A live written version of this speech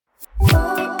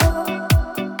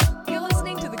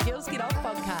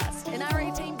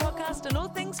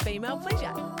female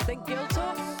pleasure. Think girl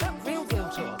talk, but real girl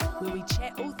talk, where we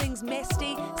chat all things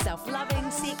masty,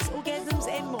 self-loving, sex, orgasms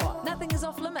and more. Nothing is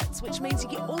off limits, which means you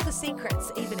get all the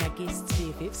secrets even our guests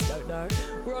BFFs don't know.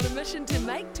 We're on a mission to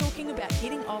make talking about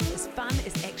getting off as fun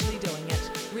as actually doing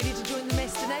it. Ready to join the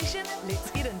Mastination?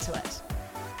 Let's get into it.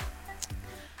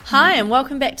 Hi, and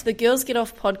welcome back to the Girls Get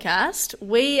Off podcast.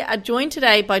 We are joined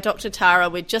today by Dr. Tara.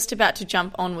 We're just about to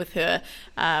jump on with her.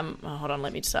 Hold on,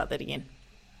 let me start that again.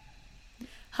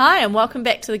 Hi, and welcome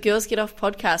back to the Girls Get Off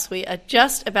podcast. We are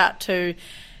just about to...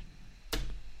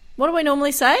 What do we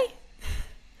normally say?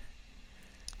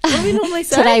 What do we normally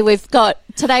say?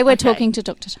 Today we're talking to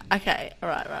Dr. Tara. Okay, all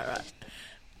right.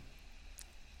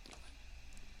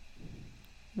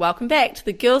 Welcome back to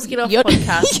the Girls Get Off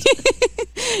podcast.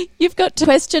 You've got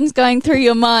questions going through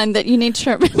your mind that you need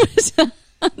to remember to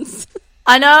answer.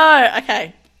 I know.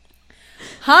 Okay.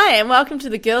 Hi, and welcome to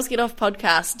the Girls Get Off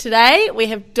podcast. Today, we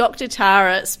have Dr.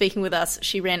 Tara speaking with us.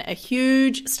 She ran a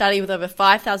huge study with over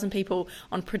 5,000 people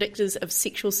on predictors of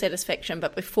sexual satisfaction.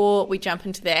 But before we jump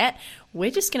into that,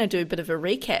 we're just going to do a bit of a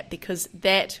recap because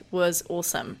that was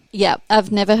awesome. Yeah,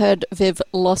 I've never heard Viv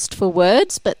lost for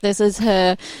words, but this is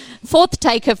her fourth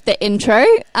take of the intro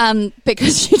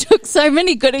because she took so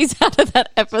many goodies out of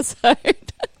that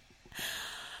episode.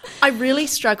 I really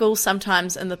struggle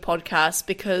sometimes in the podcast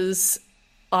because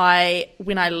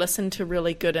when I listen to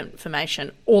really good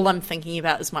information, all I'm thinking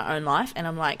about is my own life, and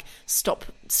I'm like, stop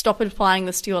applying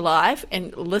this to your life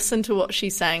and listen to what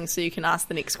she's saying so you can ask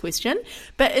the next question.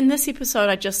 But in this episode,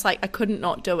 I couldn't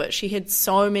not do it. She had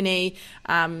so many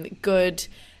good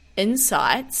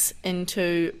insights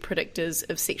into predictors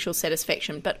of sexual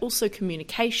satisfaction, but also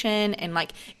communication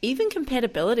and even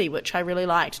compatibility, which I really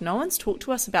liked. No one's talked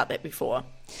to us about that before.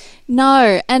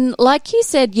 No, and like you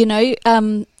said,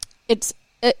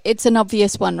 it's an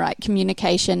obvious one, right?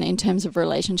 Communication in terms of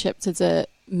relationships is a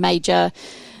major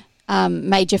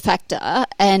factor,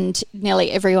 and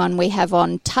nearly everyone we have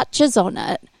on touches on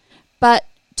it. But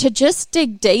to just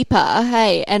dig deeper,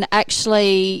 and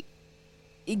actually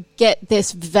get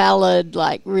this valid,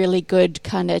 really good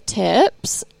kind of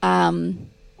tips, game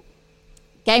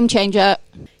changer.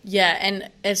 Yeah, and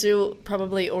as you'll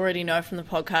probably already know from the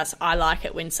podcast, I like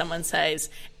it when someone says,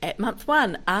 at month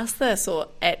 1, ask this, or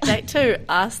at date 2,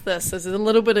 ask this. There's a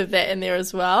little bit of that in there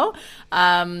as well.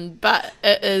 But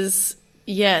it is,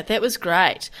 that was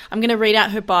great. I'm going to read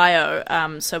out her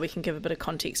bio so we can give a bit of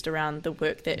context around the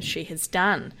work that she has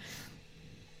done.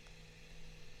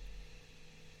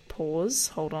 Pause,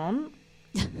 hold on.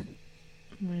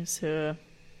 Where's her?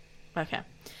 Okay.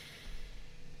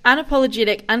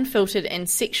 Unapologetic, unfiltered and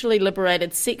sexually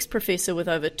liberated sex professor with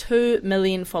over 2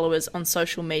 million followers on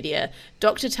social media,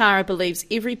 Dr. Tara believes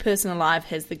every person alive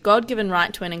has the God-given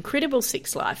right to an incredible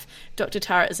sex life. Dr.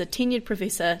 Tara is a tenured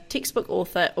professor, textbook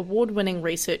author, award-winning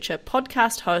researcher,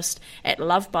 podcast host at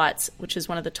Love Bites, which is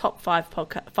one of the top 5%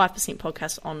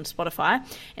 podcasts on Spotify,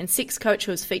 and sex coach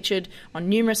who has featured on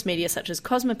numerous media such as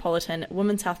Cosmopolitan,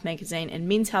 Women's Health Magazine and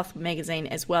Men's Health Magazine,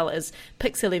 as well as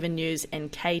Pix 11 News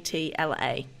and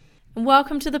KTLA.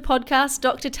 Welcome to the podcast,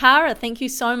 Dr. Tara. Thank you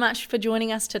so much for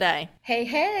joining us today.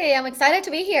 Hey, I'm excited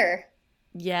to be here.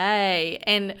 Yay.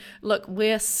 And look,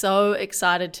 we're so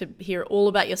excited to hear all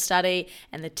about your study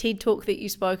and the TED Talk that you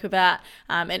spoke about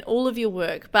and all of your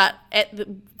work. But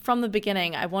from the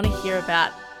beginning, I want to hear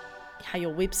about how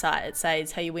your website, it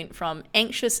says how you went from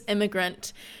anxious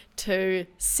immigrant to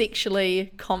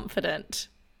sexually confident.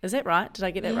 Is that right? Did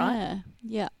I get that right?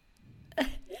 Yeah.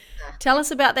 Tell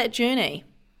us about that journey.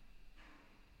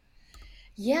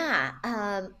 Yeah,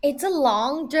 it's a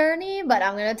long journey, but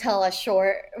I'm going to tell a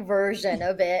short version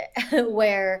of it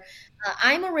where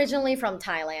I'm originally from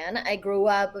Thailand. I grew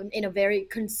up in a very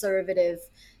conservative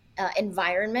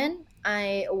environment.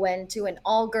 I went to an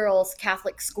all-girls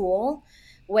Catholic school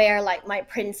where my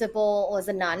principal was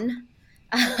a nun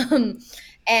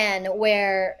and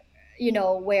where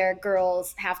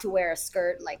girls have to wear a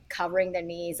skirt covering their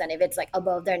knees, and if it's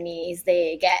above their knees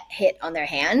they get hit on their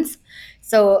hands.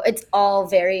 So it's all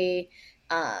very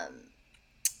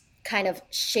kind of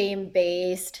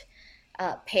shame-based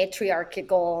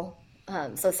patriarchal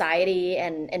society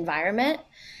and environment.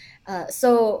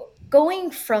 So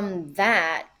going from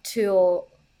that to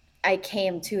I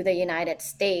came to the United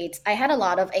States, I had a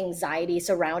lot of anxiety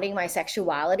surrounding my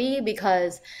sexuality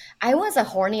because I was a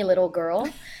horny little girl.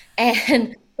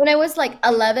 And when I was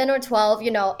 11 or 12,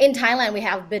 in Thailand we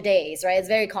have bidets, right? It's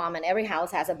very common. Every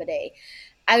house has a bidet.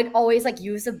 I would always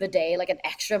use a bidet an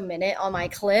extra minute on my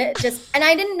clit, and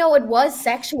I didn't know it was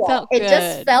sexual.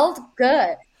 Just felt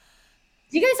good.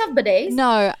 Do you guys have bidets?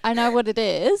 No, I know what it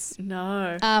is.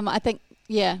 No. I think,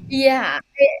 yeah. Yeah.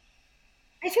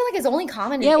 I feel like it's only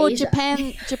common in Yeah, well, Asia.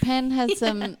 Japan has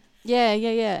some.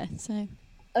 Yeah. So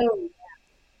Oh,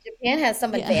 Japan has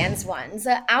some yeah. advanced ones.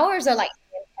 Ours are like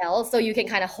handheld, so you can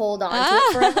kind of hold on to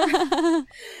it forever.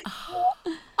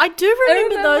 I do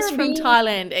remember those remember from being-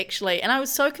 Thailand, actually, and I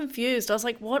was so confused. I was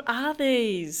like, what are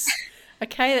these?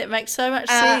 Okay, that makes so much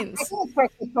I sense. think it's for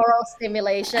clitoral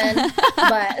stimulation,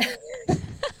 but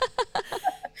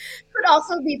could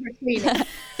also be for cleaning.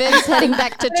 Ben's heading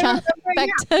back to But I China, remember, back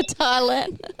to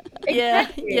Thailand.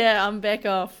 Exactly. Yeah, I'm back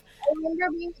off. I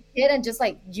remember being a kid and just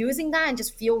like using that and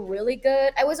just feel really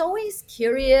good. I was always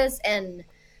curious and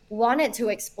wanted to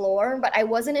explore, but I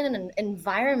wasn't in an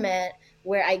environment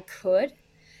where I could.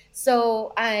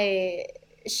 So I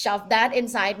shoved that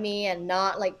inside me and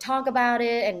not like talk about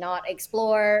it and not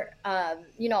explore.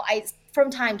 I from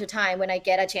time to time when I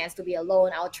get a chance to be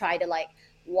alone, I'll try to like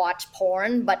watch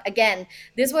porn. But again,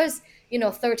 this was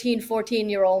 13,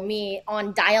 14-year-old me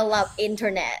on dial-up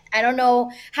internet. I don't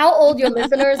know how old your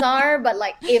listeners are, but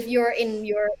like if you're in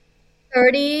your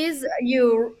 30s,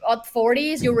 you or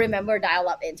 40s, you remember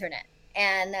dial-up internet.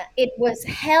 And it was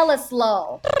hella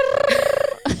slow.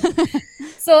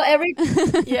 So every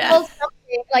Yeah.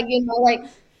 like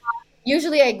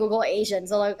usually I Google Asian,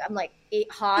 so like I'm like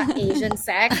hot Asian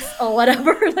sex or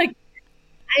whatever. Like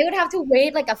I would have to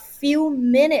wait like a few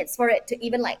minutes for it to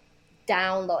even like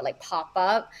download, like pop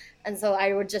up. And so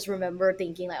I would just remember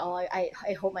thinking like, oh, I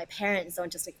hope my parents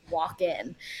don't just like walk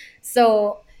in.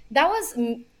 So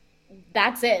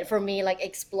that's it for me, like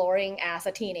exploring as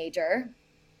a teenager.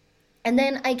 And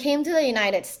then I came to the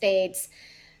United States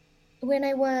when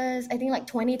I was, I think, like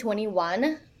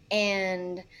 2021.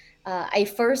 And I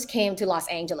first came to Los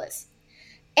Angeles.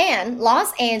 And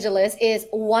Los Angeles is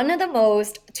one of the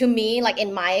most, to me, like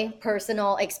in my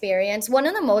personal experience, one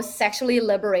of the most sexually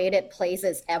liberated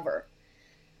places ever.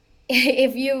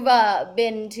 If you've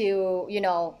been to,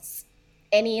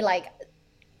 any like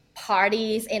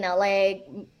parties in LA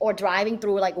or driving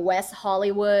through like West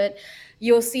Hollywood,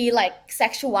 you'll see like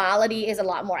sexuality is a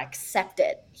lot more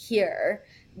accepted here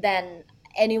than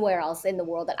anywhere else in the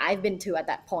world that I've been to at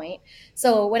that point.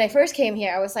 So when I first came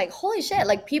here, I was like, holy shit,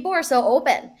 like people are so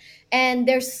open. And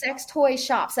there's sex toy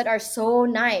shops that are so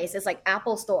nice. It's like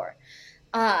Apple Store.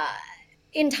 Uh,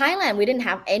 in Thailand, we didn't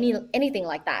have anything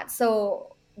like that.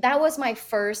 So that was my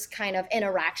first kind of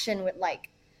interaction with like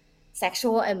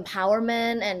sexual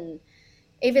empowerment. And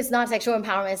if it's not sexual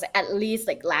empowerment, it's at least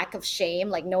like lack of shame,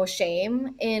 like no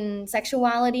shame in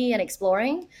sexuality and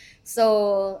exploring.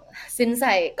 So since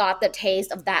I got the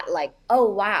taste of that, like, oh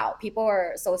wow, people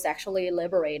are so sexually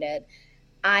liberated,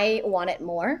 I wanted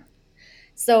more.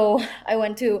 So I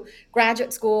went to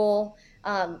graduate school.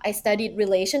 I studied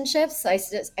relationships. I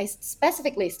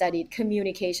specifically studied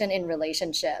communication in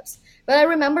relationships. But I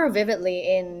remember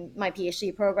vividly in my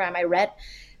PhD program, I read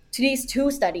these two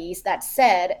studies that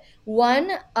said one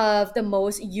of the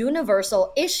most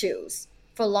universal issues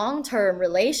for long-term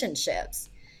relationships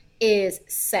is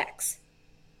sex.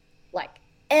 Like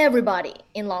everybody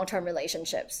in long-term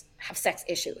relationships have sex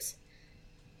issues.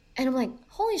 And I'm like,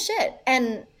 holy shit.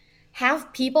 And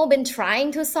have people been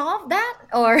trying to solve that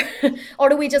or or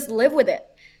do we just live with it?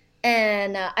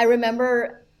 And I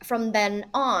remember from then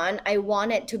on, I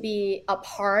wanted to be a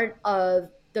part of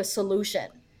the solution.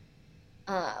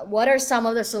 What are some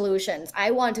of the solutions?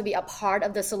 I want to be a part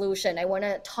of the solution. I want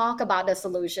to talk about the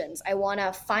solutions. I want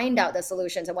to find out the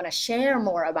solutions. I want to share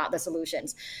more about the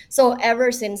solutions. So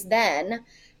ever since then,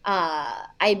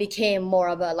 I became more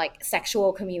of a like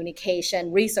sexual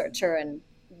communication researcher and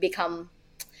become,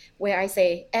 where I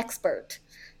say, expert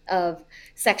of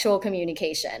sexual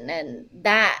communication. And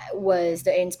that was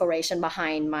the inspiration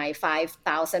behind my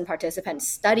 5,000 participant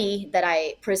study that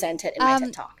I presented in my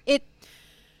TED Talk.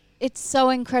 It's so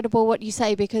incredible what you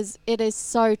say because it is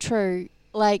so true.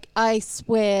 Like, I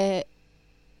swear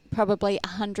probably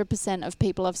 100% of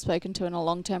people I've spoken to in a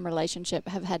long-term relationship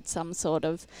have had some sort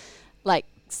of, like,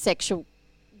 sexual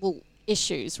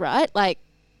issues, right? Like,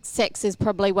 sex is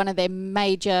probably one of their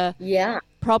major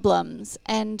problems.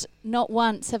 And not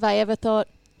once have I ever thought,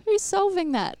 who's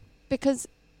solving that? Because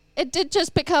it did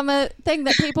just become a thing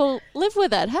that people live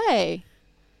with it, hey?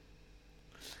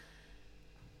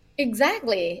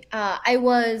 Exactly. I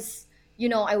was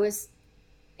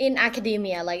in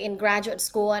academia, like in graduate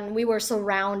school, and we were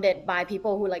surrounded by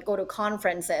people who like go to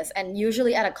conferences. And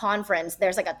usually at a conference,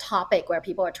 there's like a topic where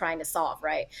people are trying to solve,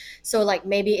 right? So like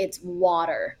maybe it's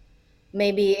water,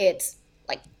 maybe it's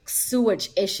like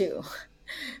sewage issue,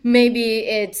 maybe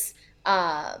it's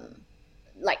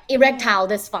like erectile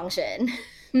dysfunction,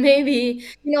 maybe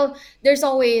there's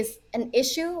always an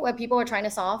issue where people are trying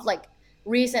to solve. Like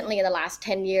recently in the last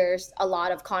 10 years, a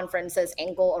lot of conferences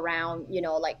angle around,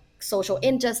 like social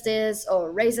injustice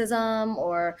or racism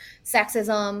or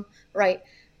sexism, right?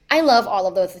 I love all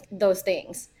of those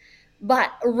things.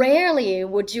 But rarely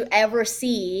would you ever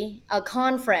see a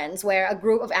conference where a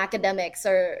group of academics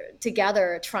are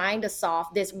together trying to solve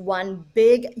this one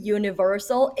big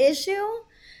universal issue,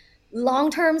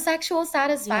 long-term sexual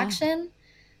satisfaction.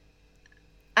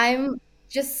 I'm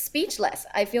just speechless.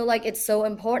 I feel like it's so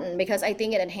important because I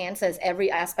think it enhances every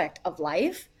aspect of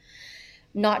life,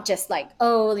 not just like,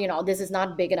 oh, this is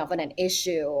not big enough of an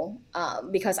issue.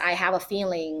 Because I have a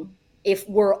feeling if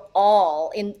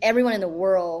everyone in the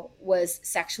world was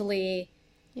sexually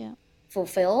Yeah.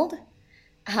 fulfilled,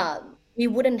 we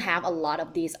wouldn't have a lot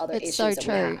of these other It's issues so that we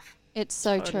true. have. It's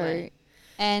so Totally. true.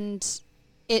 And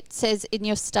it says in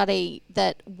your study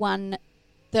that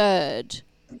 1/3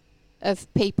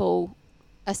 of people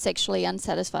are sexually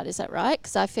unsatisfied. Is that right?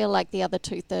 Because I feel like the other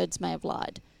 2/3 may have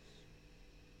lied.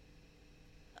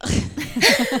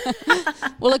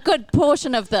 Well, a good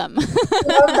portion of them. Love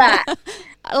that.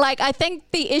 Like, I think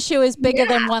the issue is bigger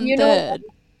than Yeah, 1/3.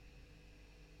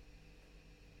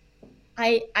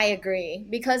 I agree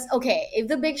because okay, if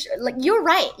the big like you're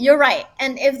right,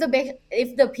 and if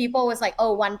the people was like,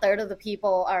 oh, 1/3 of the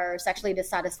people are sexually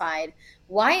dissatisfied,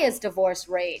 why is divorce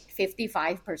rate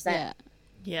 55%? Yeah.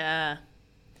 Yeah.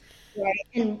 Right,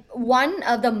 and one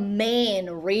of the main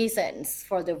reasons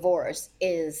for divorce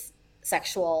is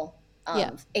sexual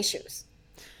Yeah. issues.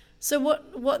 So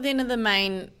what then are the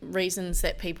main reasons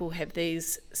that people have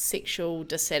these sexual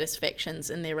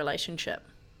dissatisfactions in their relationship?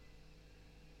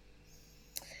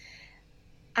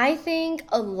 I think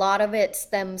a lot of it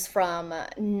stems from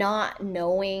not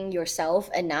knowing yourself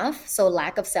enough, so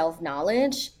lack of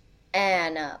self-knowledge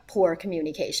and poor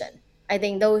communication. I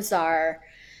think those are,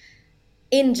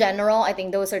 in general, I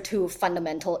think those are two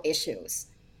fundamental issues.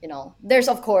 There's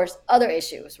of course other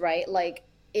issues, right? Like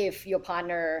if your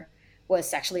partner was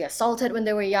sexually assaulted when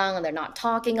they were young and they're not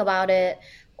talking about it,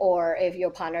 or if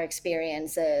your partner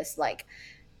experiences like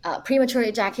premature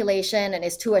ejaculation and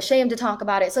is too ashamed to talk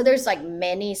about it. So there's like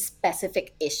many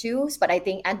specific issues, but I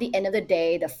think at the end of the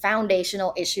day, the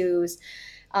foundational issues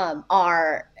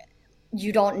are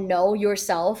you don't know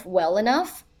yourself well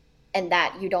enough and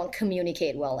that you don't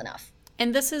communicate well enough.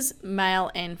 And this is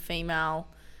male and female,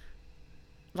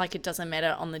 like it doesn't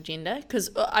matter on the gender, because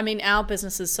I mean our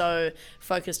business is so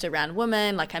focused around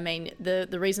women. Like, I mean, the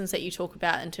reasons that you talk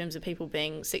about in terms of people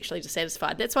being sexually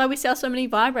dissatisfied, that's why we sell so many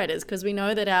vibrators, because we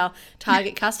know that our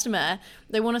target customer,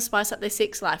 they want to spice up their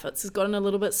sex life. It's gotten a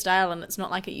little bit stale and it's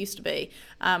not like it used to be.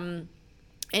 And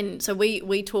so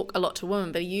we talk a lot to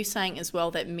women, but are you saying as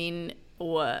well that men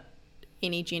or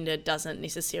any gender doesn't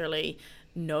necessarily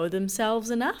know themselves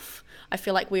enough? I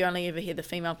feel like we only ever hear the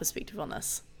female perspective on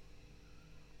this.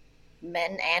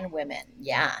 Men and women,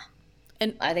 yeah.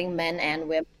 And I think men and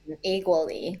women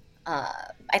equally.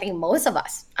 I think most of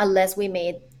us, unless we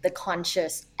made the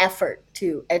conscious effort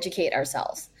to educate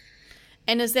ourselves.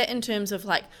 And is that in terms of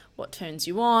like what turns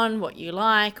you on, what you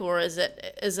like, or is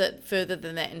it further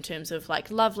than that in terms of like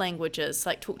love languages?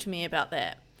 Like, talk to me about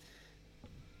that.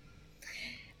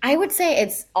 I would say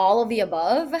it's all of the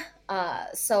above.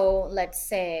 So let's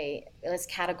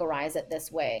categorize it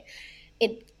this way.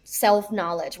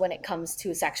 Self-knowledge when it comes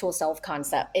to sexual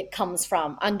self-concept, it comes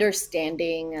from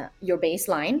understanding your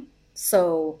baseline.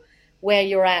 So where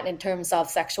you're at in terms of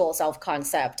sexual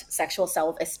self-concept, sexual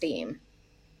self-esteem.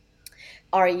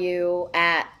 Are you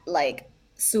at like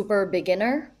super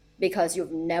beginner because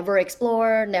you've never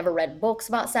explored, never read books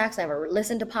about sex, never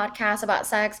listened to podcasts about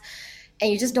sex,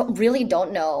 and you just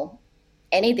don't know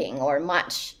anything or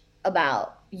much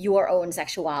about your own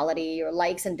sexuality, your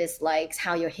likes and dislikes,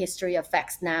 how your history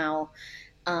affects now.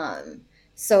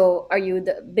 So are you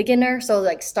the beginner? So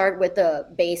like start with the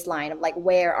baseline of like,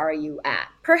 where are you at?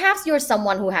 Perhaps you're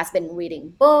someone who has been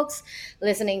reading books,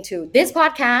 listening to this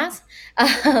podcast,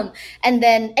 and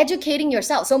then educating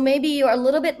yourself. So maybe you're a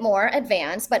little bit more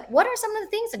advanced, but what are some of the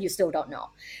things that you still don't know?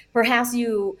 Perhaps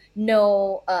you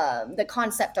know the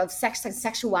concept of sex and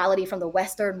sexuality from the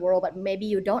Western world, but maybe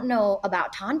you don't know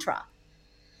about Tantra.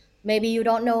 Maybe you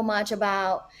don't know much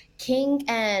about kink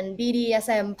and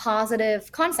BDSM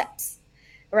positive concepts,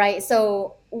 right?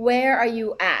 So where are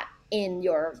you at in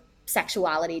your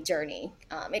sexuality journey?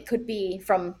 It could be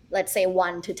from, let's say,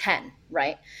 1 to 10,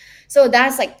 right? So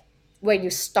that's like where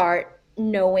you start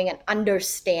knowing and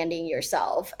understanding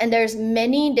yourself. And there's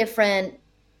many different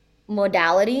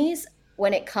modalities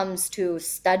when it comes to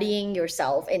studying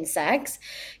yourself in sex.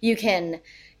 You can,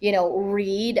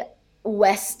 read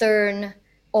Western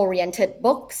oriented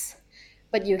books,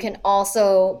 but you can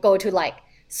also go to like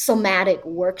somatic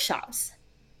workshops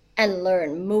and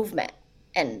learn movement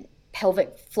and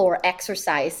pelvic floor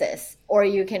exercises. Or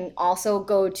you can also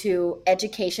go to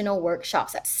educational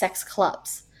workshops at sex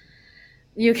clubs.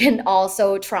 You can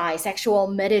also try sexual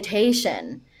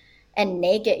meditation and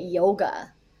naked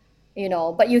yoga,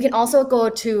 but you can also go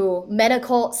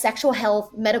to sexual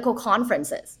health medical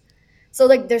conferences. So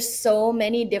like there's so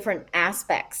many different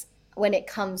aspects when it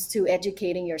comes to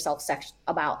educating yourself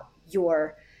about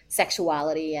your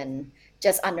sexuality and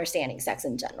just understanding sex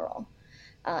in general.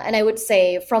 And I would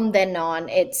say from then on,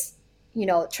 it's,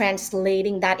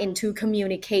 translating that into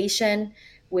communication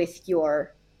with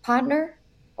your partner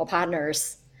or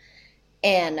partners.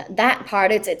 And that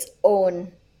part is its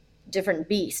own different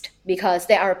beast, because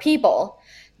there are people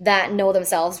that know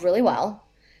themselves really well,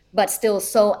 but still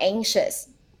so anxious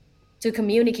to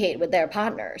communicate with their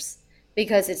partners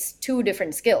because it's two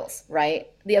different skills, right?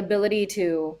 The ability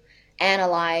to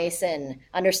analyze and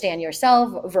understand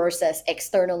yourself versus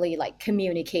externally like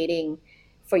communicating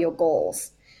for your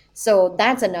goals. So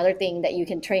that's another thing that you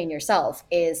can train yourself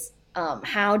is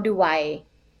how do I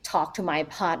talk to my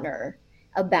partner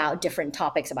about different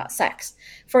topics about sex?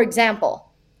 For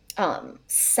example,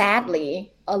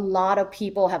 sadly, a lot of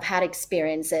people have had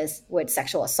experiences with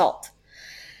sexual assault.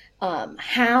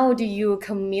 How do you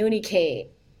communicate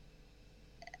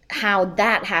how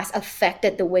that has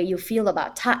affected the way you feel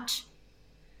about touch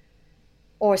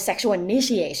or sexual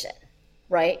initiation,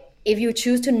 right? If you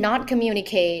choose to not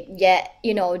communicate, yet,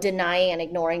 denying and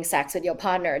ignoring sex with your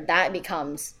partner, that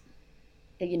becomes,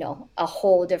 a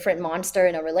whole different monster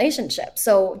in a relationship.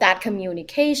 So that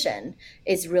communication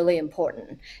is really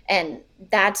important. And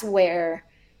that's where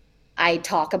I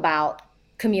talk about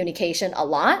communication a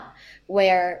lot,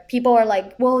 where people are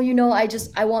like, well,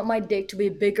 I want my dick to be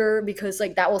bigger because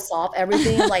like that will solve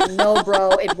everything. I'm like, no,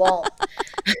 bro, it won't.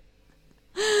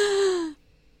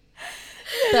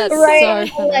 That's right?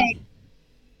 so funny.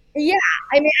 Yeah,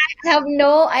 I mean, I have,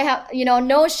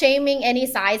 no shaming any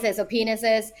sizes of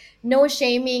penises, no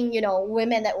shaming,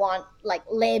 women that want like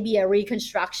labia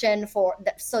reconstruction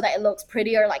so that it looks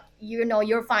prettier. Like,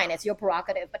 you're fine. It's your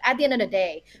prerogative. But at the end of the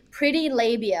day, pretty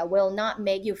labia will not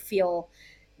make you feel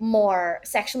more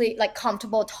sexually like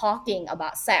comfortable talking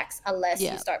about sex unless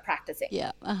you start practicing.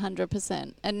 Yeah,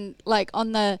 100%. And like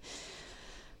on the,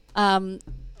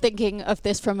 thinking of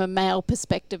this from a male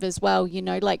perspective as well,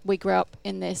 like we grew up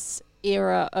in this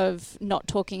era of not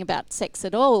talking about sex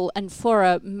at all, and for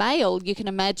a male you can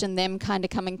imagine them kind of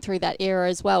coming through that era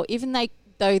as well, even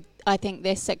though I think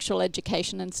their sexual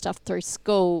education and stuff through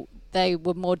school, they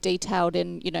were more detailed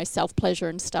in self-pleasure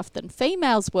and stuff than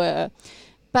females were.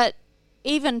 But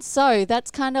even so, that's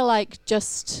kind of like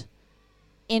just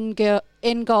end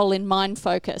goal in mind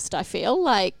focused. I feel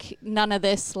like none of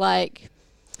this like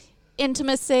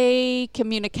intimacy,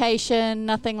 communication,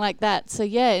 nothing like that. So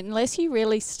yeah, unless you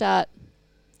really start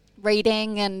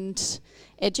reading and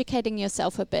educating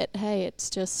yourself a bit, hey, it's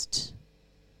just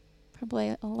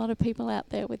probably a lot of people out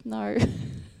there with no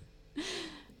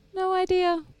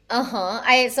idea.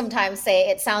 I sometimes say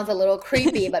it sounds a little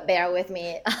creepy, but bear with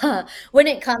me. When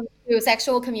it comes to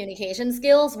sexual communication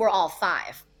skills, we're all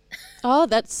 5. Oh,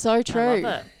 that's so true. I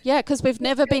love it. Yeah, because we've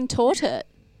never been taught it.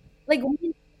 Like,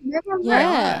 we never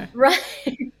Yeah. right.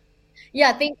 Yeah,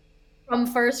 I think from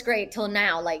first grade till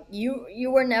now, like you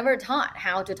were never taught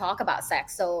how to talk about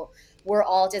sex, so we're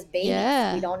all just babies.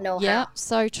 Yeah. We don't know Yeah, how.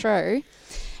 so true.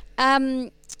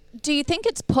 Do you think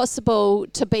it's possible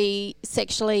to be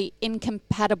sexually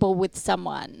incompatible with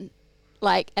someone,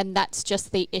 like, and that's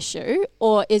just the issue,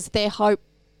 or is there hope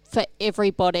for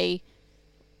everybody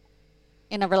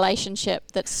in a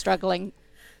relationship that's struggling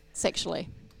sexually?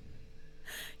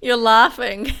 You're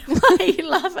laughing. Why are you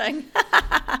laughing?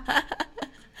 I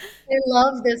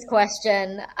love this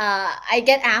question. I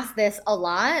get asked this a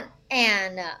lot,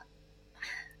 and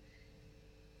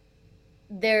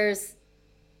there's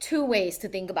 2 ways to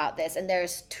think about this, and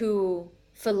there's 2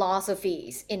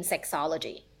 philosophies in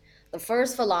sexology. The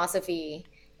first philosophy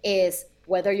is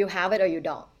whether you have it or you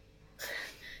don't.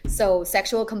 So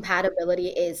sexual compatibility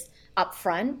is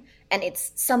upfront, and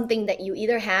it's something that you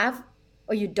either have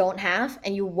or you don't have,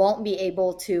 and you won't be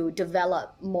able to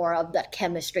develop more of that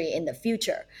chemistry in the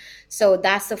future. So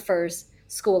that's the first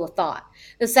school of thought.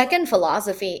 The second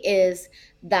philosophy is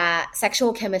that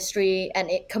sexual chemistry and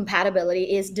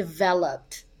compatibility is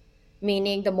developed,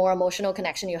 meaning the more emotional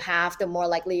connection you have, the more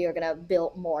likely you're going to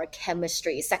build more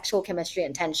chemistry, sexual chemistry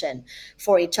and tension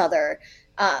for each other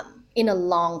in a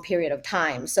long period of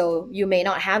time. So you may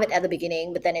not have it at the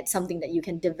beginning, but then it's something that you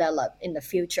can develop in the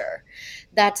future.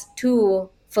 That's 2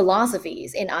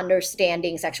 philosophies in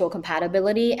understanding sexual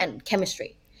compatibility and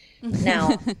chemistry.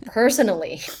 Now,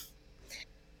 personally,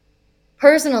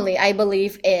 I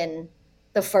believe in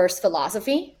the first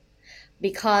philosophy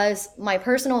because my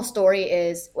personal story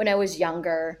is when I was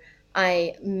younger,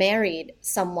 I married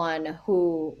someone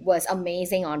who was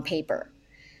amazing on paper.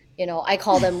 I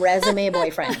call them resume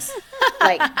boyfriends.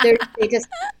 Like they just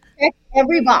check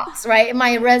every box, right?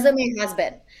 My resume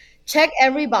husband, check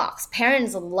every box.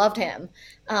 Parents loved him.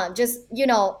 Just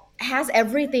has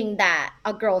everything that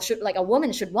a girl should, like a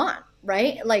woman should want,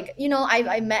 right? Like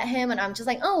I met him and I'm just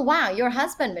like, oh wow, you're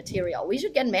husband material. We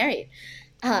should get married.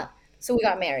 So we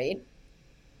got married.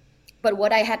 But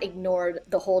what I had ignored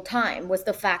the whole time was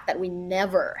the fact that we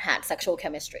never had sexual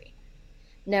chemistry.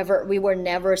 We were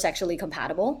never sexually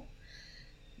compatible.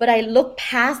 But I looked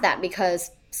past that because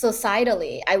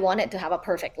societally, I wanted to have a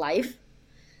perfect life.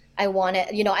 I wanted,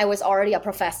 I was already a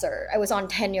professor. I was on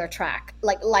tenure track.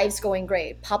 Like life's going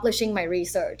great, publishing my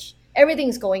research.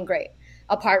 Everything's going great.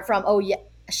 Apart from, oh yeah,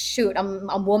 shoot, I'm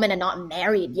a woman and not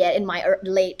married yet in my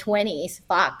late 20s.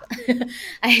 Fuck.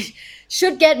 I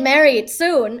should get married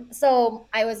soon. So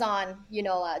I was on,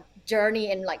 a journey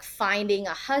in like finding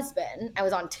a husband. I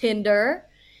was on Tinder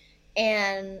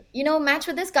and, matched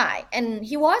with this guy. And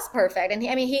he was perfect. And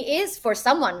he is for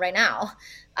someone right now.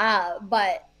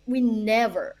 But we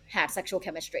never had sexual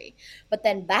chemistry. But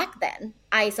then back then,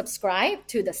 I subscribed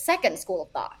to the second school of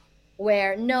thought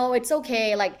where no, it's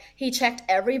okay. Like he checked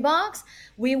every box.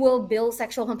 We will build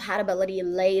sexual compatibility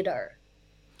later,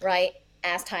 right?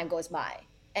 As time goes by.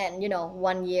 And,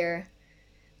 1 year,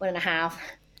 1.5,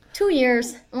 2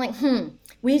 years, I'm like,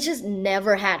 we just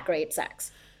never had great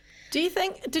sex.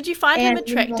 Did you find him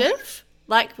attractive?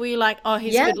 Like, were you like, oh,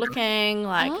 he's good looking,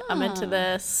 like, I'm into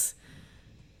this?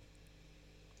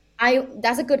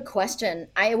 That's a good question.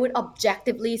 I would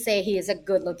objectively say he is a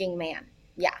good looking man.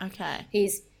 Yeah. Okay.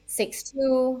 He's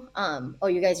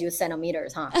 6'2". You guys use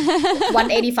centimeters, huh?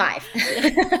 185.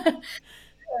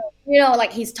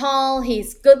 Like he's tall,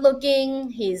 he's good looking,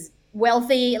 he's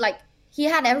wealthy. Like he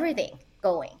had everything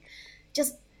going.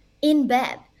 Just in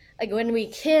bed. Like when we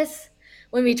kiss,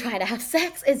 when we try to have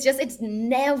sex, it's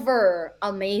never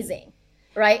amazing.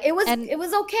 Right? It was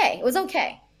okay. It was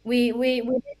okay. We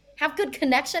have good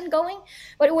connection going,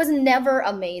 but it was never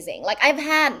amazing. Like I've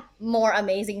had more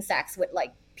amazing sex with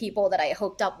like people that I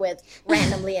hooked up with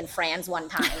randomly in France one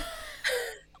time.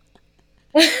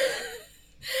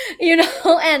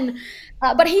 And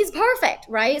but he's perfect,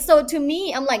 right? So to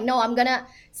me, I'm like, no,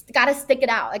 gotta stick it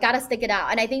out. I gotta stick it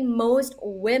out. And I think most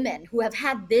women who have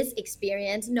had this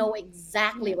experience know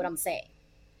exactly what I'm saying.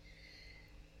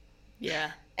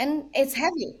 Yeah. And it's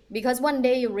heavy because one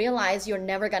day you realize you're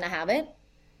never gonna have it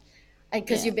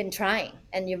because you've been trying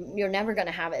and you're never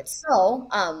gonna have it. So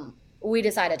we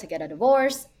decided to get a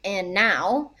divorce, and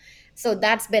now, so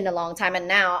that's been a long time, and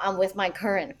now I'm with my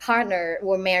current partner.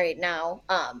 We're married now.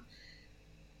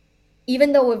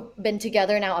 Even though we've been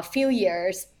together now a few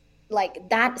years, like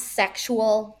that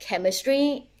sexual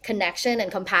chemistry, connection,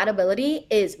 and compatibility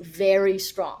is very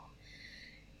strong.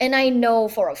 And I know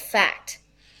for a fact,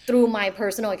 through my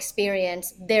personal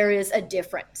experience, there is a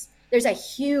difference. There's a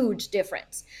huge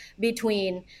difference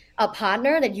between a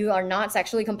partner that you are not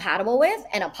sexually compatible with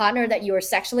and a partner that you are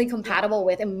sexually compatible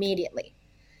with immediately.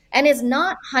 And it's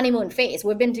not honeymoon phase.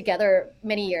 We've been together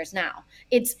many years now.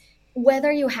 It's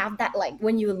whether you have that, like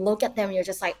when you look at them, you're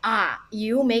just like,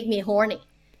 you make me horny.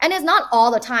 And it's not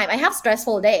all the time. I have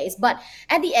stressful days, but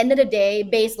at the end of the day,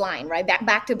 baseline, right?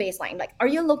 Back to baseline. Like, are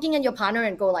you looking at your partner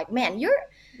and go like, man,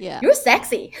 you're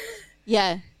sexy.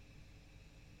 Yeah.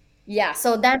 Yeah.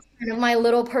 So that's kind of my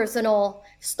little personal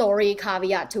story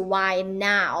caveat to why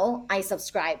now I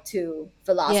subscribe to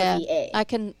Philosophy A. I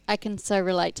can so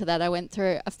relate to that. I went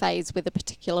through a phase with a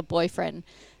particular boyfriend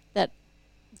that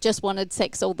just wanted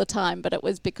sex all the time, but it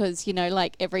was because,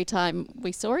 like every time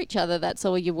we saw each other, that's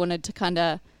all you wanted to kind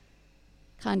of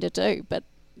do. But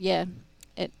yeah,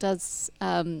 it does,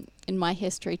 in my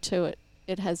history too,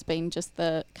 it has been just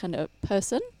the kind of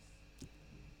person.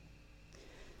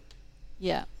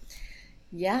 Yeah.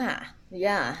 Yeah.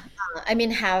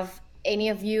 Have any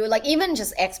of you, like even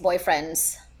just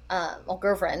ex-boyfriends or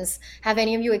girlfriends, have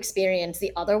any of you experienced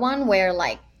the other one where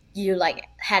like you like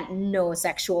had no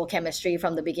sexual chemistry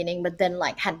from the beginning, but then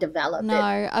like had developed it?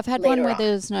 No, I've had one where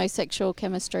there was no sexual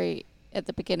chemistry at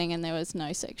the beginning and there was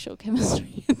no sexual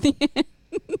chemistry at the end.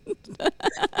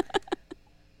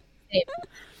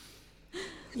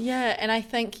 Yeah, and I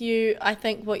think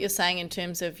what you're saying in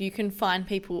terms of you can find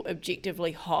people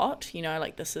objectively hot,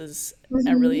 like this is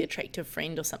a really attractive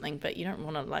friend or something, but you don't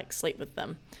want to like sleep with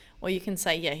them. Or you can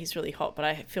say, yeah, he's really hot, but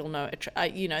I feel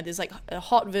there's like a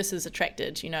hot versus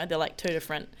attracted, they're like two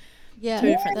different things.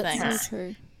 That's so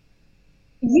true.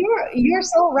 You're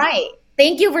so right.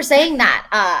 Thank you for saying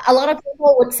that. A lot of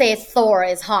people would say Thor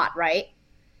is hot, right?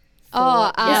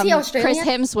 Oh, Is he Chris Australian?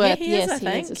 Hemsworth. Yeah, he is, I Yes, he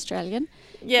is think. Australian.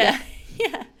 Yeah.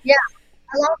 Yeah. Yeah.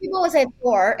 A lot of people would say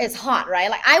Thor is hot, right?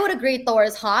 Like I would agree Thor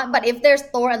is hot, but if there's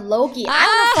Thor and Loki,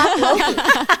 I want to fuck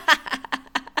Loki.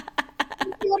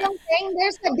 You see what I'm saying?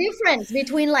 There's a difference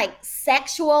between like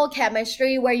sexual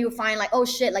chemistry where you find like, oh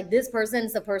shit, like this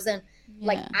person's the person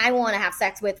like Yeah. I want to have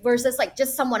sex with versus like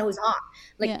just someone who's hot.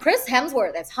 Like Yeah. Chris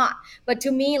Hemsworth is hot. But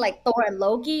to me, like Thor and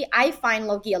Loki, I find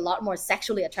Loki a lot more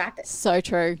sexually attractive. So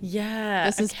true. Yeah.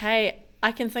 This is- Okay.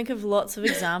 I can think of lots of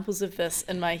examples of this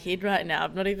in my head right now.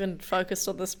 I'm not even focused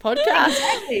on this podcast.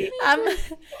 Um,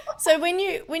 so when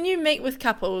you meet with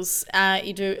couples,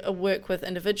 you do a work with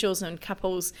individuals and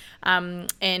couples,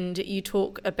 and you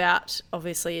talk about,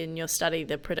 obviously in your study,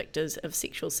 the predictors of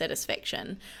sexual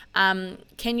satisfaction.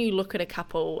 Can you look at a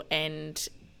couple and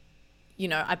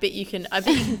I bet you can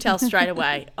tell straight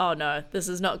away, oh no, this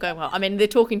is not going well. I mean, they're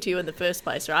talking to you in the first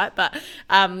place, right? But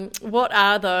what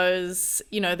are those,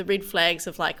 the red flags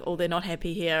of like, oh, they're not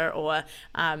happy here, or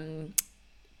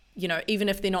even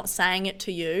if they're not saying it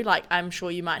to you, like I'm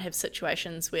sure you might have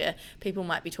situations where people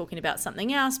might be talking about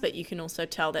something else, but you can also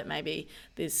tell that maybe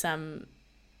there's some,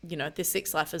 their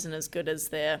sex life isn't as good as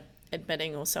they're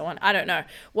admitting or so on. I don't know.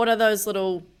 What are those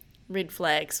little red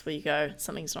flags where you go,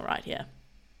 something's not right here?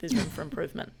 There's room for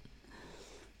improvement.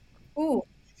 Ooh.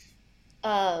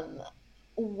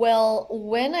 Well,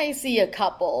 when I see a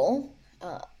couple,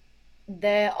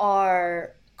 there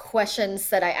are questions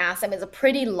that I ask them. It's a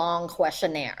pretty long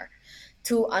questionnaire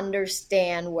to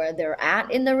understand where they're at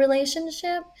in the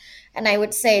relationship. And I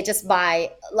would say just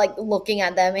by like looking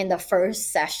at them in the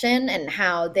first session and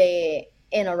how they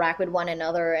interact with one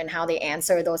another and how they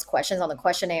answer those questions on the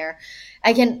questionnaire,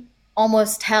 I can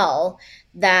almost tell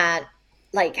that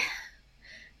like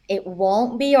it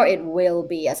won't be or it will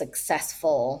be a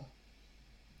successful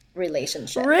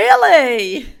relationship.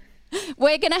 Really?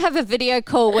 We're going to have a video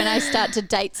call when I start to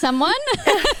date someone.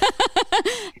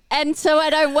 And so I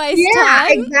don't waste Yeah,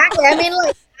 time. exactly. I mean,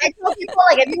 like, I tell people,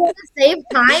 like, if you want to save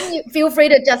time, you feel free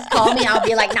to just call me. I'll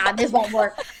be like, nah, this won't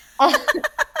work. No,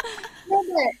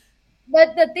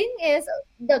 but the thing is,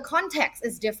 the context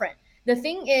is different. The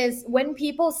thing is, when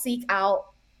people seek out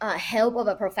help of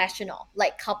a professional,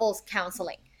 like couples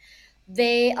counseling,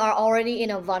 they are already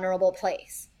in a vulnerable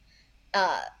place.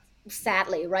 Uh,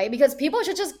 Sadly, right? Because people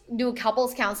should just do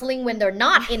couples counseling when they're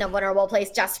not in a vulnerable place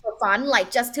just for fun,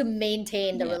 like just to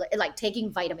maintain the like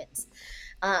taking vitamins.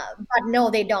 But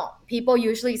no, they don't. People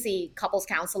usually see couples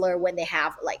counselor when they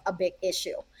have like a big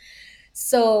issue.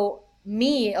 So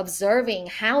me observing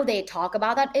how they talk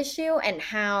about that issue and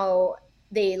how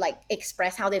they like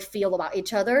express how they feel about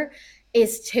each other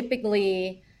is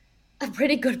typically a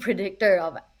pretty good predictor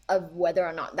of whether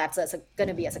or not that's going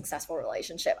to be a successful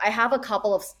relationship. I have a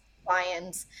couple of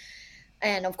clients,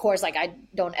 and of course, like I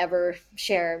don't ever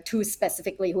share too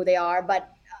specifically who they are, but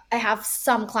I have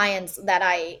some clients that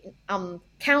I'm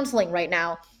counseling right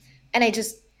now, and I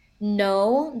just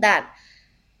know that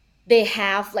they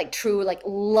have like true like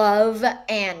love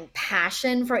and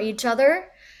passion for each other,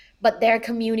 but their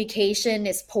communication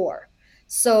is poor.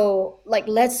 So like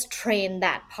let's train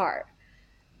that part.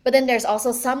 But then there's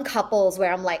also some couples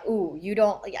where I'm like, ooh, you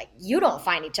don't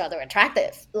find each other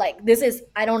attractive. Like this is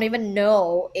I don't even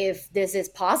know if this is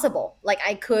possible. Like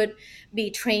I could be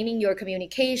training your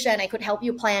communication, I could help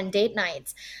you plan date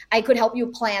nights, I could help you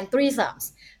plan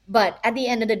threesomes. But at the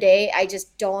end of the day, I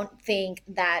just don't think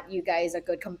that you guys are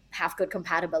have good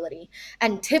compatibility.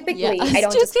 And typically, Yeah, I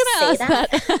don't just just gonna say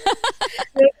ask that.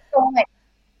 that. So, like,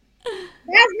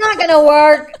 that's not gonna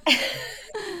work.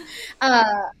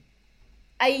 uh,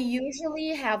 I usually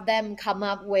have them come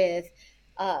up with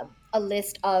a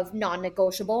list of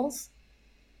non-negotiables,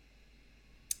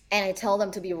 and I tell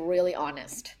them to be really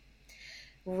honest,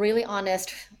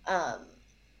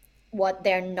 what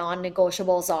their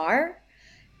non-negotiables are,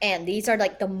 and these are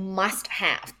like the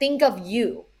must-have. Think of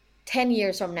you 10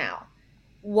 years from now.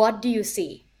 What do you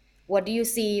see? What do you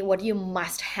see? What do you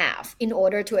must have in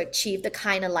order to achieve the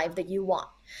kind of life that you want?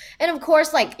 And of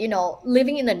course, like,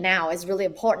 living in the now is really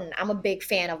important. I'm a big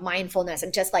fan of mindfulness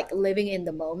and just like living in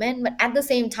the moment. But at the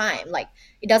same time, like,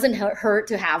 it doesn't hurt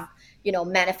to have,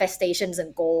 manifestations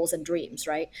and goals and dreams,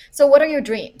 right? So, what are your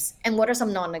dreams? And what are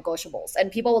some non negotiables?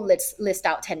 And people will list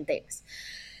out 10 things.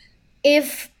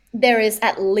 If there is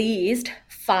at least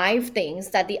 5 things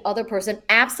that the other person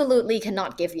absolutely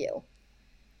cannot give you,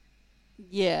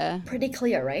 Yeah. pretty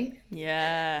clear, right?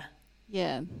 Yeah.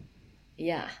 Yeah.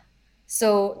 Yeah.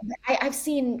 So I've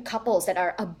seen couples that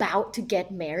are about to get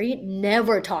married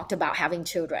never talked about having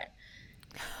children.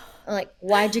 I'm like,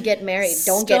 why'd you get married?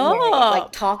 Don't get married. Like,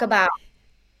 Stop. talk about,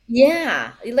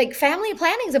 yeah, like family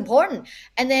planning is important.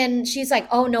 And then she's like,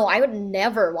 oh no, I would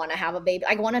never want to have a baby.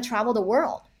 I want to travel the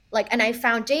world. Like, and I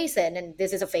found Jason, and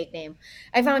this is a fake name.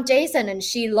 I found Jason, and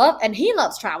he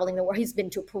loves traveling the world. He's been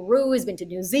to Peru, he's been to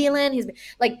New Zealand, he's been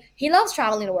like, he loves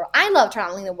traveling the world. I love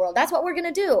traveling the world. That's what we're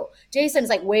gonna do. Jason's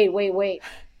like, wait.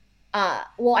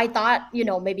 Well, I thought,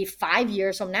 maybe 5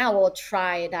 years from now we'll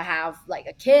try to have like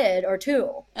a kid or two.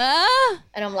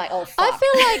 And I'm like, oh fuck. I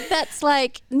feel like that's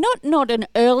like not an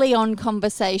early on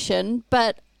conversation,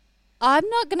 but I'm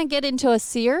not going to get into a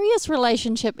serious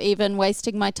relationship even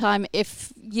wasting my time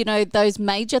if, those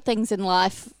major things in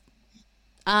life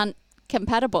aren't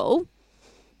compatible.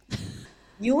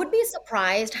 You would be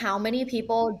surprised how many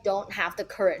people don't have the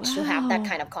courage to have that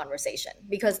kind of conversation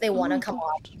because they want to come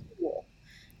off cool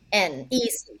and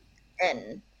easy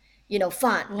and,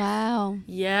 fun. Wow.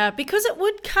 Yeah, because it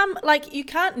would come, like, you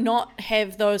can't not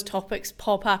have those topics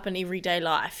pop up in everyday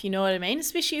life, you know what I mean?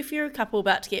 Especially if you're a couple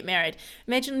about to get married.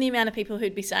 Imagine the amount of people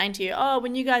who'd be saying to you, oh,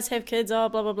 when you guys have kids, oh,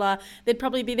 blah, blah, blah. There'd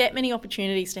probably be that many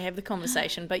opportunities to have the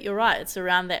conversation. But you're right, it's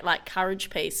around that, like, courage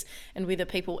piece and whether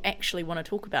people actually want to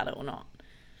talk about it or not.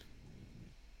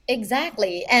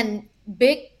 Exactly. And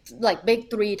big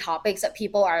three topics that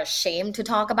people are ashamed to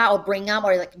talk about or bring up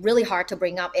or like really hard to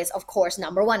bring up is, of course,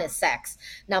 number one is sex.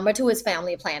 Number two is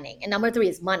family planning. And number three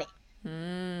is money.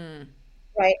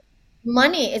 Right?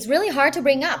 Money is really hard to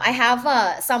bring up. I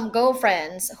have some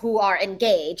girlfriends who are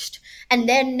engaged and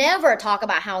they never talk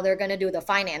about how they're going to do the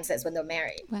finances when they're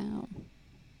married. Wow.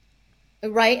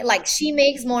 Right? Like she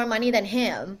makes more money than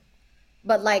him,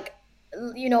 but like,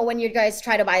 when you guys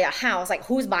try to buy a house, like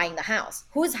who's buying the house?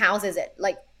 Whose house is it?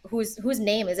 Like whose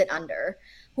name is it under?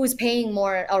 Who's paying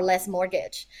more or less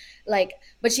mortgage? Like,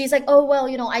 but she's like, oh, well,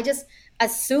 I just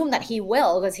assume that he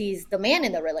will because he's the man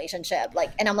in the relationship.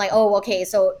 Like, and I'm like, oh, okay.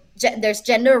 So there's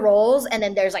gender roles and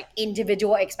then there's like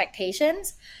individual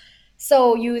expectations.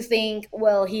 So you think,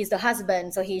 well, he's the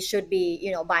husband, so he should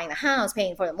be, buying the house,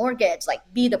 paying for the mortgage, like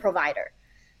be the provider.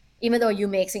 Even though you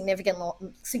make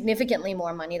significantly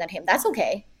more money than him, that's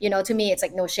okay. To me, it's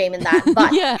like no shame in that.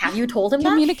 But have you told him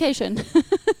Communication.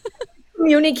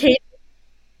 Communicate.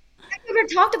 Have you ever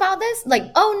talked about this? Like,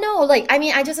 oh no, like, I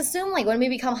mean, I just assume like when we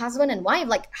become husband and wife,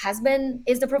 like husband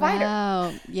is the provider.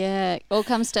 Wow. Yeah. All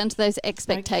comes down to those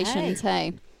expectations,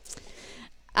 hey?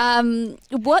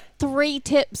 What 3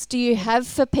 tips do you have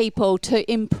for people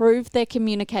to improve their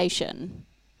communication?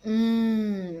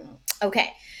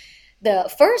 Okay.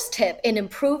 The first tip in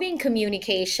improving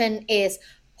communication is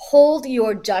hold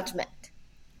your judgment.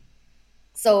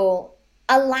 So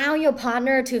allow your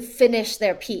partner to finish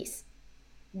their piece.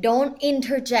 Don't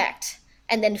interject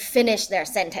and then finish their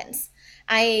sentence.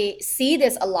 I see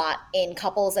this a lot in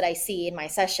couples that I see in my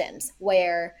sessions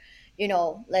where,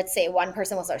 let's say one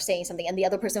person will start saying something and the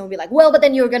other person will be like, well, but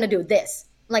then you're going to do this.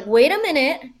 I'm like, wait a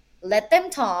minute, let them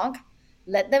talk,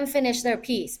 let them finish their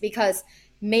piece because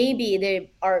maybe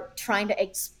they are trying to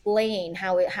explain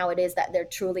how it is that they're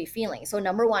truly feeling. So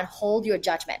number one, hold your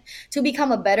judgment. To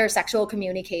become a better sexual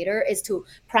communicator is to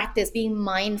practice being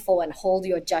mindful and hold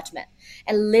your judgment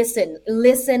and listen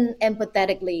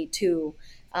empathetically to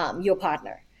your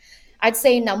partner. I'd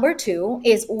say number 2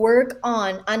 is work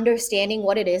on understanding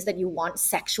what it is that you want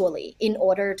sexually in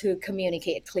order to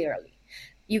communicate clearly.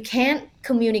 You can't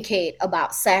communicate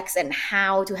about sex and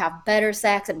how to have better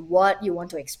sex and what you want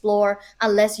to explore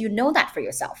unless you know that for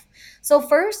yourself. So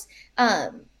first,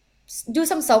 do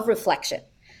some self-reflection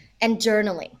and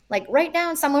journaling. Like write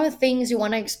down some of the things you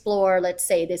want to explore, let's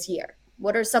say this year.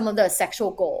 What are some of the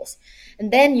sexual goals? And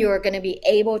then you're going to be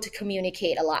able to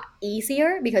communicate a lot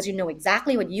easier because you know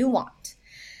exactly what you want.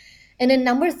 And then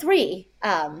number 3,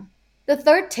 the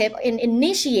third tip in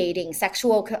initiating sex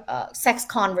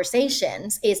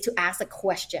conversations is to ask a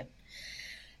question.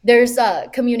 There's a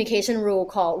communication rule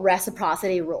called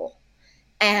reciprocity rule.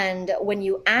 And when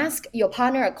you ask your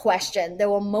partner a question, they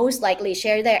will most likely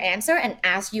share their answer and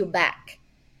ask you back.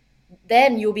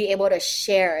 Then you'll be able to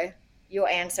share your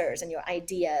answers and your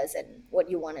ideas and what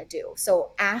you want to do.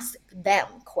 So ask them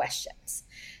questions.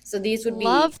 So these would be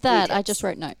Love that. I just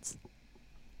wrote notes.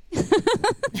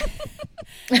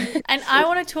 And I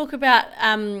want to talk about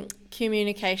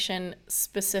communication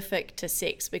specific to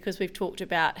sex because we've talked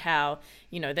about how,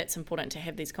 that's important to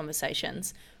have these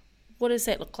conversations. What does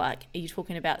that look like? Are you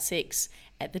talking about sex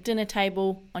at the dinner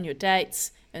table, on your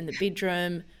dates, in the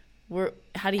bedroom?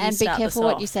 How do you start this off? And be careful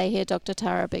what you say here, Dr.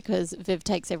 Tara, because Viv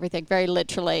takes everything very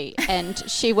literally and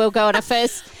she will go on a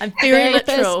first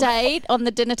date on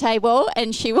the dinner table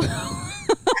and she will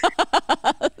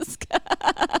ask.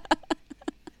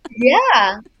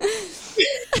 Yeah.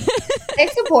 I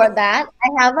support that.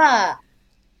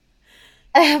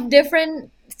 I have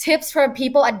different tips for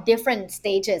people at different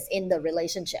stages in the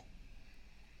relationship.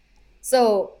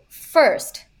 So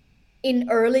first, in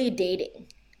early dating,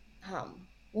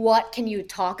 what can you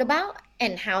talk about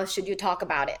and how should you talk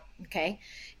about it? Okay.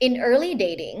 In early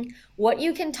dating, what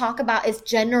you can talk about is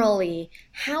generally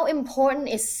how important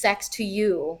is sex to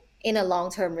you in a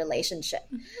long term relationship.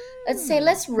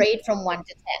 Let's rate from 1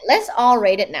 to 10. Let's all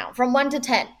rate it now from 1 to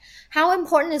 10. How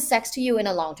important is sex to you in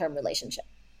a long term relationship?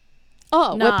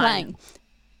 Oh, we're 9. playing.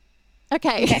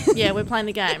 Okay. Yeah, we're playing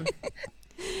the game.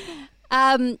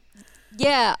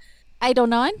 Yeah, 8 or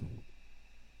 9.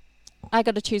 I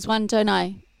got to choose one, don't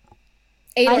I?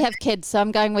 8 I or have kids, so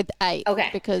I'm going with 8. Okay.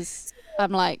 Because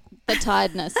I'm like, the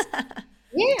tiredness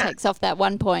yeah, takes off that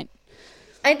 1 point.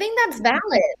 I think that's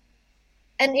valid.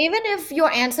 And even if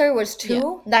your answer was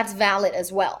 2, that's valid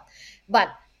as well. But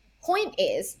point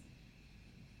is,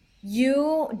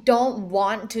 you don't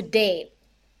want to date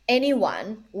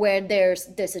anyone where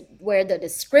where the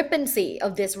discrepancy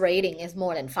of this rating is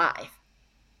more than 5.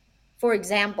 For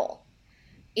example,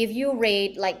 if you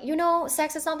rate like,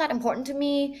 sex is not that important to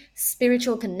me,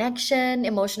 spiritual connection,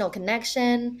 emotional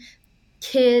connection,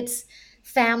 kids,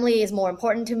 family is more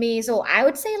important to me. So I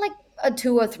would say like a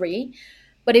 2 or 3.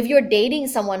 But if you're dating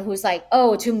someone who's like,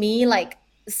 oh, to me, like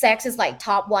sex is like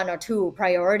top 1 or 2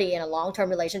 priority in a long-term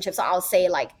relationship, so I'll say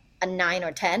like a 9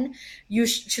 or 10, you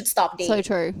should stop dating. So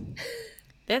true.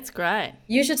 That's great.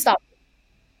 You should stop.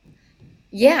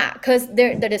 Yeah, because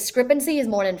the discrepancy is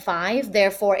more than 5,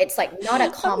 therefore it's like not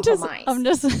a compromise. I'm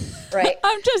just right?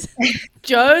 I'm just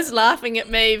Joe's laughing at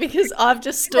me because I've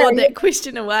just stored that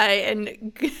question away,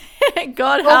 and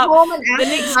God Go help home and the ask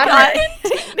next your guy. partner.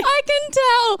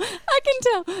 I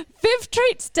can tell. Viv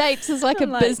treats dates as like I'm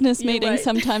a like, business you meeting wait.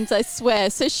 sometimes, I swear.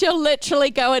 So she'll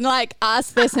literally go and like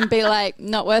ask this and be like,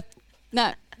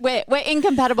 we're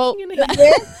incompatible.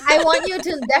 This, I want you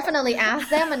to definitely ask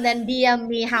them and then DM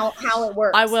me how it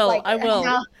works. I will. Like, I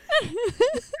will.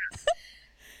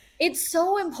 It's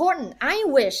so important. I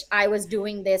wish I was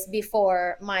doing this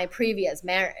before my previous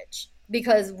marriage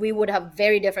because we would have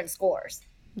very different scores.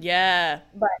 Yeah.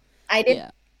 But I didn't.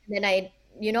 Yeah. Then I,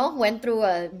 went through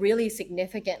a really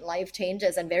significant life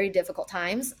changes and very difficult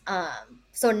times.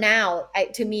 So now,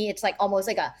 to me, it's like almost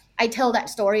like I tell that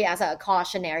story as a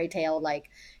cautionary tale, like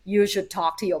you should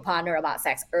talk to your partner about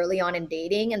sex early on in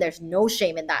dating, and there's no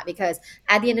shame in that because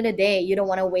at the end of the day, you don't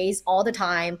want to waste all the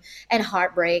time and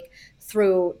heartbreak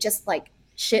through just like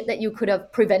shit that you could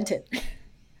have prevented.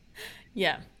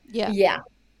 Yeah. Yeah.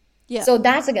 So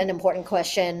that's like an important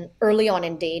question early on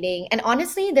in dating. And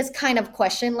honestly, this kind of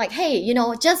question, like, hey,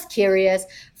 just curious,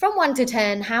 from 1 to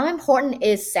 10, how important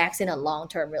is sex in a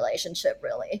long-term relationship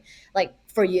really? Like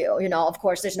for you, of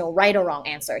course, there's no right or wrong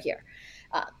answer here.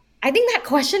 I think that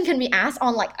question can be asked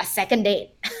on like a second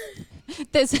date.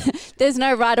 There's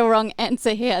no right or wrong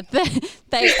answer here.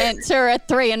 They answer a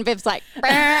 3 and Viv's like,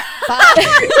 bye.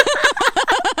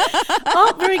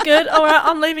 Oh, very good. All right,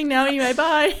 I'm leaving now anyway.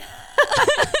 Bye.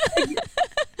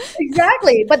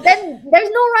 Exactly. But then there's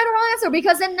no right or wrong answer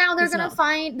because then now they're There's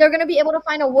going to be able to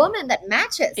find a woman that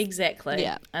matches. Exactly.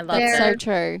 Yeah. I love They're- So that.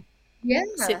 true. Yeah.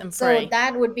 Set them So free.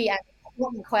 that would be an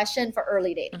important question for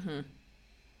early dating. Mm-hmm.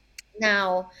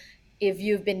 Now, if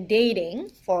you've been dating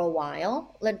for a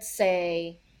while, let's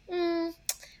say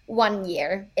 1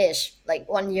 year-ish, like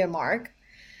 1 year mark,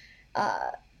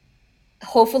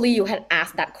 hopefully you had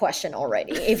asked that question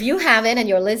already. If you haven't and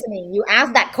you're listening, you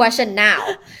ask that question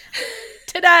now.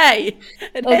 Today,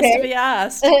 it has Okay. to be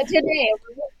asked. Today,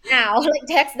 now, like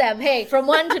text them, hey, from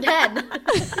 1 to 10.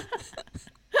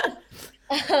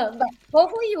 But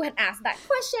hopefully you had asked that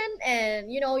question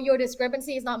and your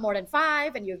discrepancy is not more than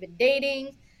 5 and you've been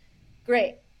dating.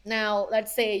 Great. Now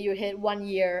let's say you hit 1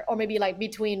 year or maybe like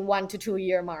between 1 to 2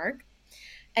 year mark.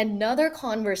 Another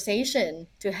conversation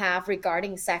to have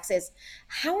regarding sex is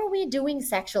how are we doing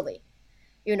sexually?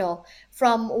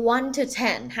 From 1 to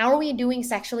 10, how are we doing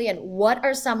sexually and what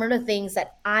are some of the things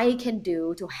that I can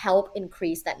do to help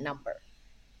increase that number?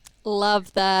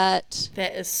 Love that.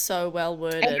 That is so well I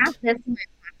worded. ask this to my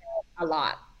partner a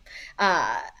lot.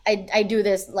 I do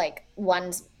this like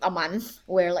once a month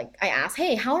where like I ask,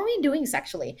 hey, how are we doing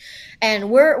sexually?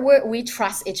 And we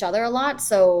trust each other a lot.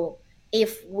 So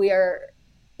if we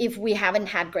haven't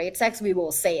had great sex, we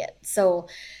will say it. So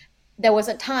there was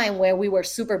a time where we were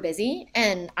super busy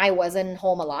and I wasn't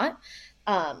home a lot.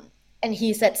 And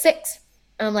he said 6.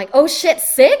 And I'm like, oh shit,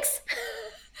 6?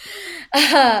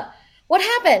 What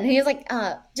happened? He was like,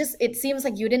 just it seems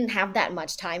like you didn't have that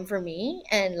much time for me.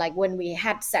 And like when we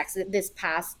had sex this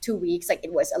past 2 weeks, like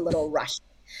it was a little rushed.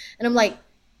 And I'm like,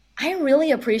 I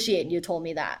really appreciate you told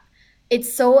me that.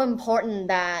 It's so important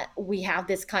that we have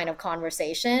this kind of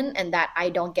conversation and that I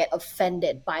don't get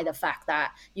offended by the fact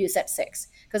that you said 6.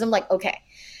 Because I'm like, okay,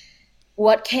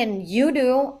 what can you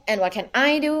do and what can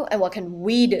I do and what can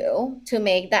we do to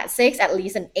make that 6 at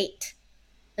least an 8?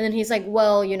 And then he's like,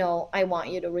 well, I want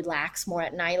you to relax more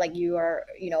at night. Like you are,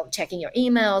 checking your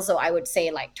email. So I would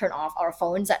say like turn off our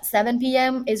phones at 7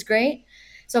 p.m. is great.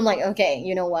 So I'm like, okay,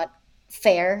 you know what?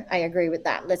 Fair. I agree with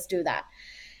that. Let's do that.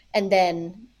 And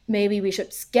then maybe we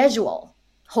should schedule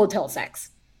hotel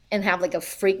sex and have like a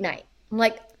freak night. I'm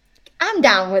like, I'm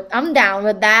down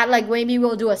with that. Like maybe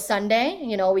we'll do a Sunday,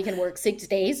 we can work 6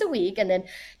 days a week and then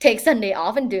take Sunday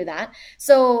off and do that.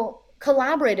 So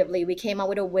collaboratively, we came up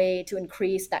with a way to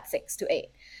increase that 6 to 8.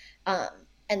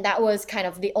 And that was kind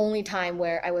of the only time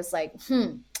where I was like,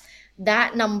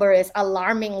 that number is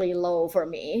alarmingly low for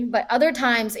me. But other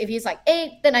times, if he's like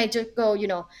 8, then I just go,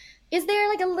 is there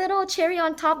like a little cherry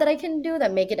on top that I can do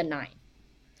that make it a 9?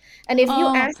 And if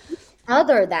you ask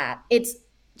other that, it's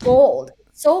gold.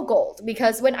 So gold.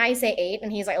 Because when I say 8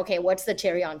 and he's like, okay, what's the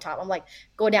cherry on top? I'm like,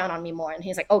 go down on me more. And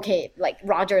he's like, okay, like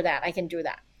roger that. I can do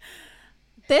that.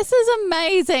 This is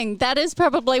amazing. That is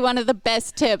probably one of the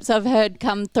best tips I've heard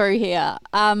come through here.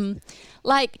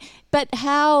 But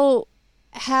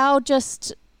how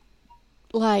just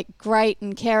like great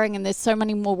and caring, and there's so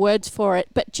many more words for it,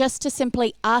 but just to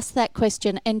simply ask that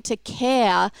question and to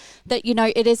care that,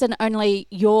 it isn't only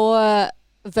your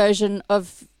version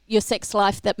of your sex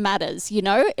life that matters,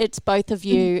 it's both of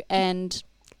you, and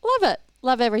love it.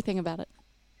 Love everything about it.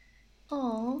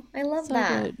 Oh, I love so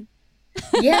that. Good.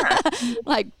 Yeah.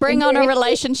 Like bring on a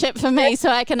relationship for me so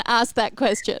I can ask that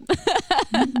question.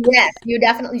 Yes, you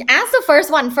definitely ask the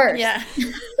first one first. Yeah.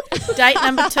 Date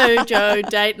number 2, Joe.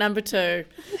 Date number 2.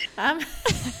 That's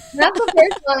the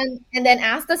first one, and then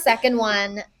ask the second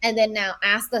one, and then now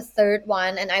ask the third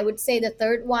one. And I would say the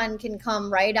third one can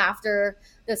come right after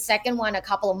the second one, a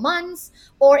couple of months.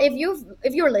 Or if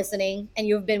you're listening and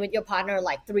you've been with your partner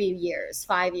like 3 years,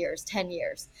 5 years, 10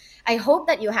 years, I hope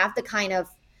that you have the kind of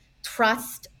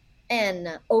trust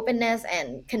and openness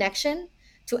and connection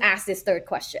to ask this third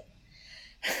question.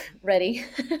 Ready?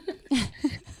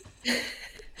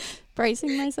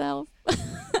 Bracing myself.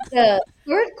 The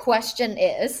third question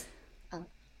is,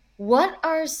 what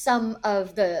are some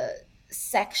of the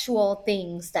sexual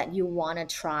things that you want to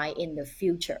try in the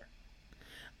future?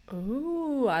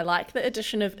 Ooh, I like the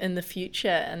addition of in the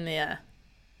future in there.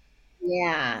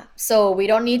 Yeah, so we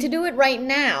don't need to do it right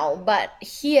now, but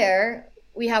here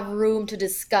we have room to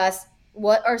discuss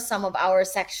what are some of our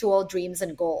sexual dreams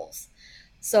and goals.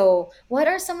 So what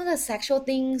are some of the sexual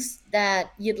things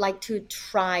that you'd like to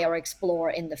try or explore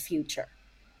in the future?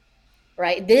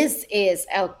 Right? This is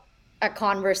a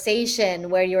conversation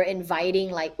where you're inviting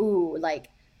like, ooh, like,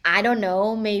 I don't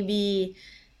know, maybe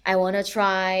I want to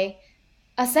try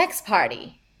a sex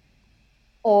party.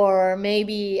 Or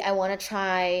maybe I want to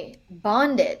try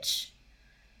bondage.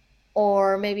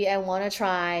 Or maybe I want to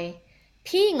try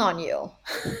peeing on you.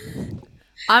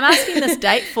 I'm asking this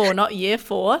date 4, not year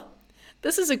 4.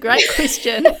 This is a great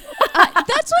question.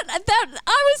 That's what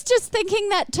I was just thinking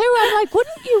that too. I'm like,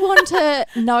 wouldn't you want to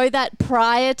know that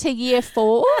prior to year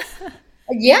 4?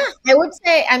 Yeah, I would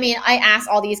say, I ask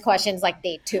all these questions like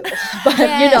date 2. But,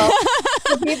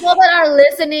 the people that are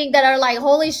listening that are like,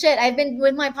 holy shit, I've been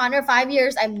with my partner 5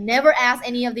 years. I've never asked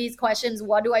any of these questions.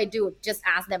 What do I do? Just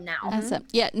ask them now. Awesome.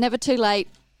 Yeah, never too late.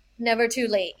 Never too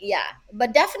late. Yeah.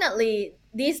 But definitely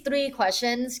these 3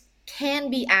 questions can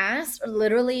be asked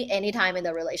literally anytime in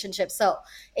the relationship. So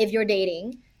if you're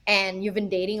dating and you've been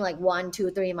dating like 1, 2,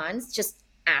 3 months, just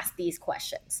ask these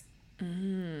questions.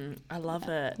 I love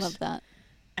it. Love that.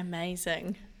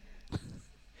 Amazing.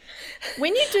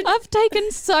 I've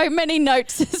taken so many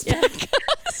notes this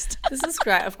podcast. This is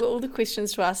great. I've got all the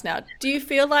questions to ask now. Do you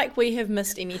feel like we have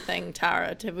missed anything,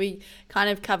 Tara? Have we kind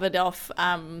of covered off,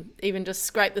 even just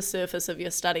scraped the surface of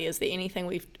your study? Is there anything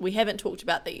we haven't talked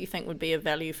about that you think would be of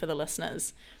value for the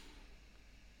listeners?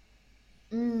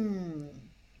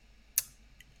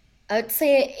 I'd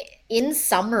say in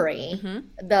summary,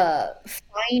 the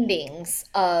findings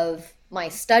of my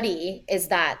study is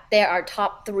that there are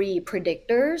top 3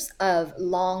 predictors of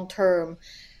long-term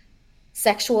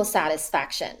sexual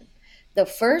satisfaction. The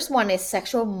first one is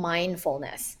sexual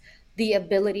mindfulness, the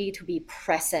ability to be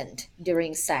present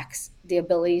during sex, the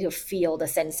ability to feel the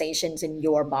sensations in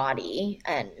your body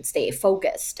and stay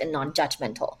focused and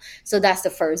non-judgmental. So that's the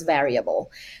first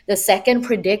variable. The second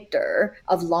predictor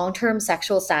of long-term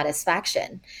sexual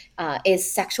satisfaction is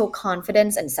sexual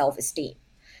confidence and self-esteem.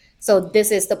 So this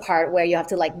is the part where you have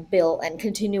to like build and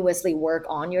continuously work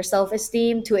on your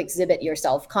self-esteem to exhibit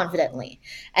yourself confidently.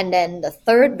 And then the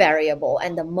third variable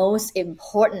and the most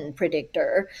important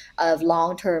predictor of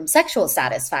long-term sexual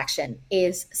satisfaction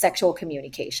is sexual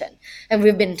communication. And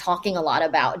we've been talking a lot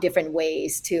about different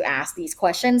ways to ask these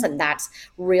questions, and that's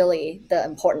really the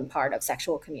important part of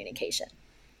sexual communication.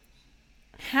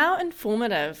 How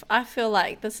informative. I feel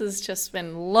like this has just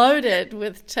been loaded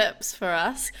with tips for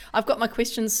us. I've got my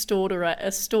questions stored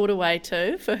away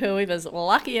too for whoever's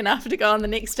lucky enough to go on the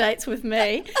next dates with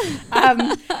me.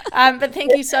 But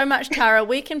thank you so much, Tara.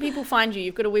 Where can people find you?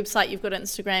 You've got a website, you've got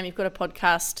Instagram, you've got a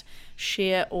podcast.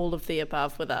 Share all of the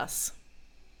above with us.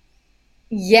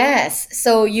 Yes,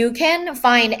 so you can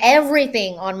find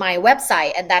everything on my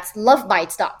website, and that's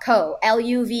lovebites.co,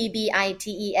 LUVBITES.co.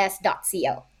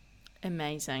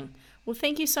 Amazing. Well,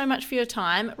 thank you so much for your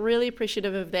time. Really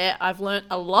appreciative of that. I've learnt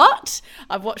a lot.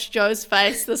 I've watched Joe's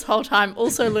face this whole time,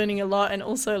 also learning a lot and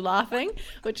also laughing,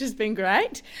 which has been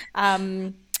great.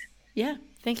 Yeah,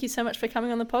 thank you so much for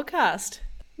coming on the podcast.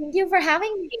 Thank you for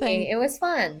having me. It was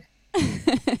fun.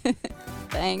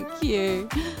 Thank you.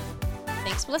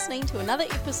 Thanks for listening to another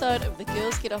episode of the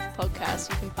Girls Get Off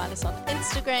podcast. You can find us on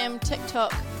Instagram,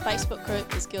 TikTok, Facebook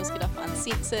group is Girls Get Off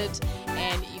Uncensored,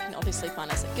 and you can obviously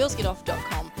find us at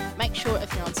girlsgetoff.com. Make sure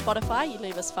if you're on Spotify, you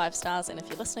leave us 5 stars, and if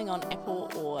you're listening on Apple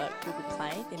or Google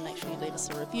Play, then make sure you leave us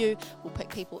a review. We'll pick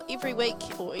people every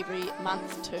week or every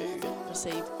month to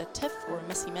receive a TIFF or a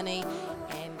Missy Mini,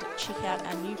 and check out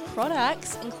our new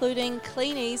products, including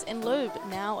Cleanies and Lube,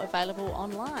 now available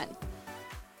online.